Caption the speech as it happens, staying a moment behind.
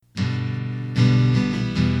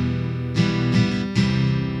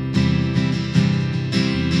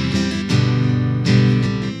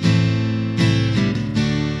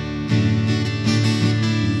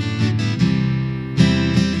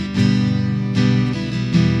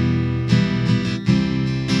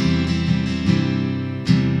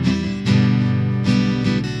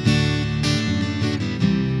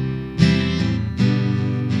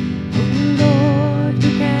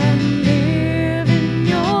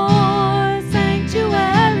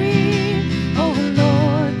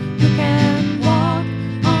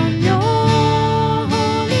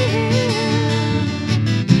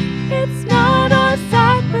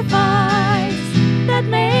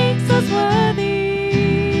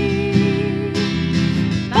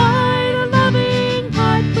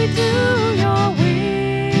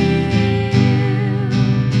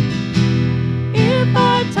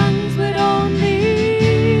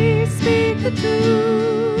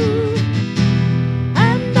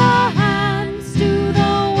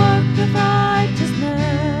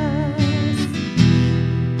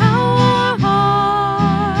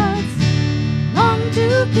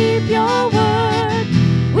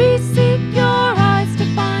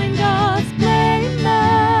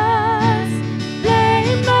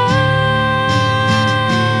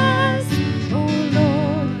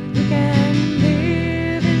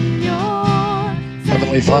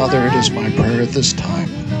Heavenly Father, it is my prayer at this time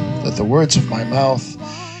that the words of my mouth,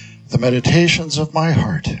 the meditations of my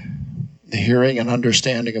heart, the hearing and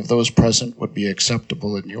understanding of those present would be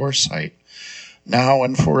acceptable in your sight, now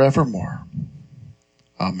and forevermore.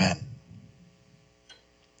 Amen.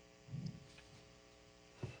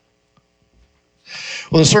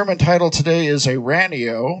 Well, the sermon title today is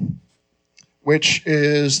Eiranio, which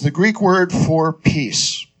is the Greek word for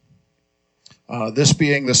peace. This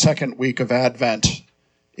being the second week of Advent,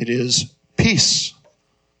 it is Peace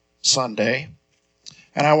Sunday.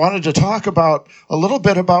 And I wanted to talk about a little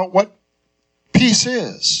bit about what peace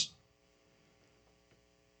is.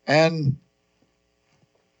 And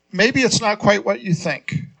maybe it's not quite what you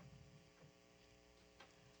think.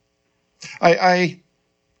 I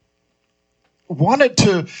wanted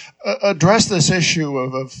to address this issue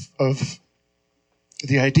of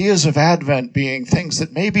the ideas of Advent being things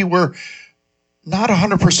that maybe we're not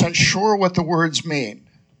 100% sure what the words mean.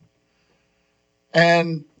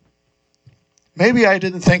 And maybe I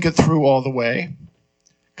didn't think it through all the way,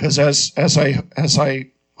 because as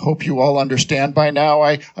I hope you all understand by now,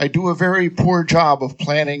 I do a very poor job of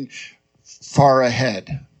planning far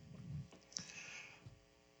ahead.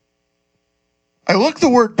 I looked the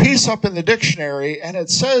word peace up in the dictionary, and it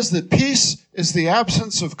says that peace is the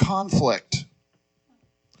absence of conflict.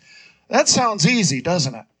 That sounds easy,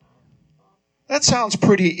 doesn't it? That sounds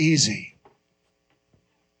pretty easy.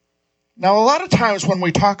 Now, a lot of times when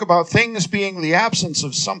we talk about things being the absence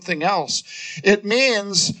of something else, it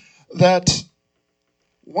means that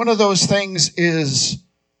one of those things is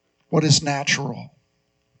what is natural.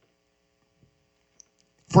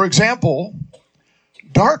 For example,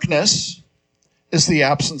 darkness is the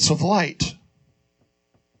absence of light.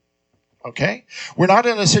 Okay? We're not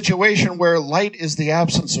in a situation where light is the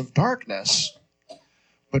absence of darkness,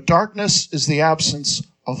 but darkness is the absence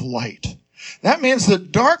of light. That means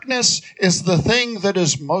that darkness is the thing that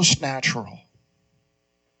is most natural.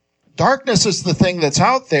 Darkness is the thing that's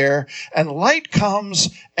out there, and light comes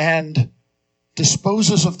and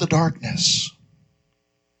disposes of the darkness.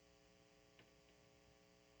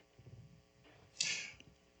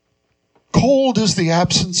 Cold is the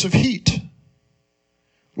absence of heat,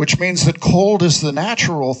 which means that cold is the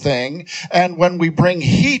natural thing, and when we bring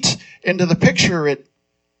heat into the picture, it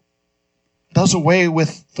does away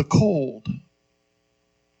with the cold.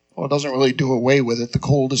 Well, it doesn't really do away with it. The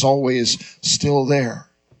cold is always still there.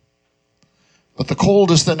 But the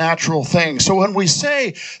cold is the natural thing. So when we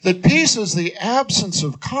say that peace is the absence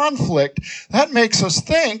of conflict, that makes us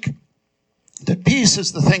think that peace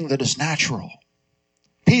is the thing that is natural.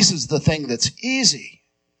 Peace is the thing that's easy.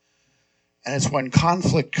 And it's when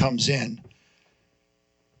conflict comes in,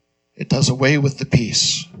 it does away with the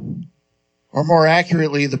peace. Or more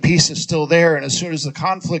accurately, the peace is still there, and as soon as the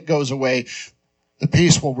conflict goes away, the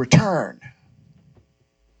peace will return.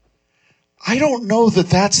 I don't know that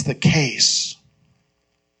that's the case.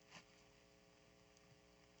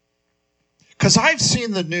 Because I've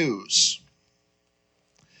seen the news,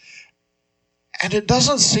 and it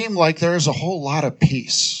doesn't seem like there's a whole lot of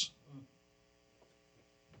peace.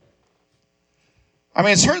 I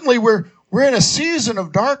mean, certainly we're in a season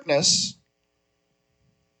of darkness.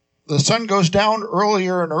 The sun goes down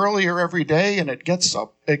earlier and earlier every day, and it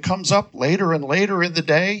comes up later and later in the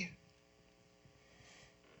day.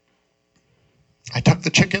 I tuck the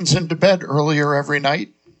chickens into bed earlier every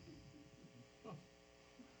night,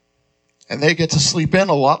 and they get to sleep in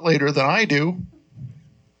a lot later than I do.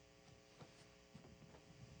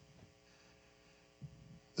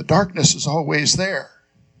 The darkness is always there.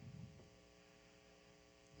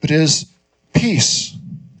 But is peace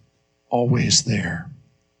always there?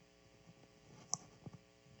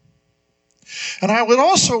 And I would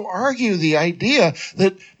also argue the idea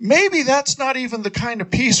that maybe that's not even the kind of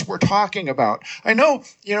peace we're talking about. I know,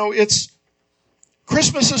 it's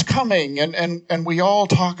Christmas is coming, and we all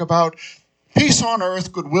talk about peace on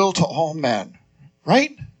earth, goodwill to all men,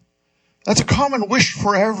 right? That's a common wish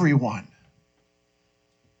for everyone.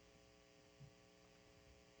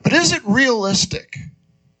 But is it realistic?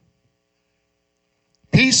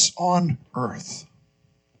 Peace on earth.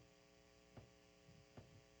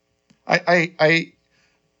 I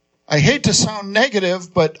hate to sound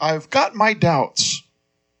negative, but I've got my doubts.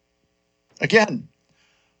 Again,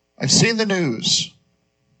 I've seen the news.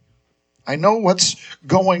 I know what's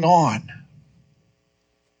going on.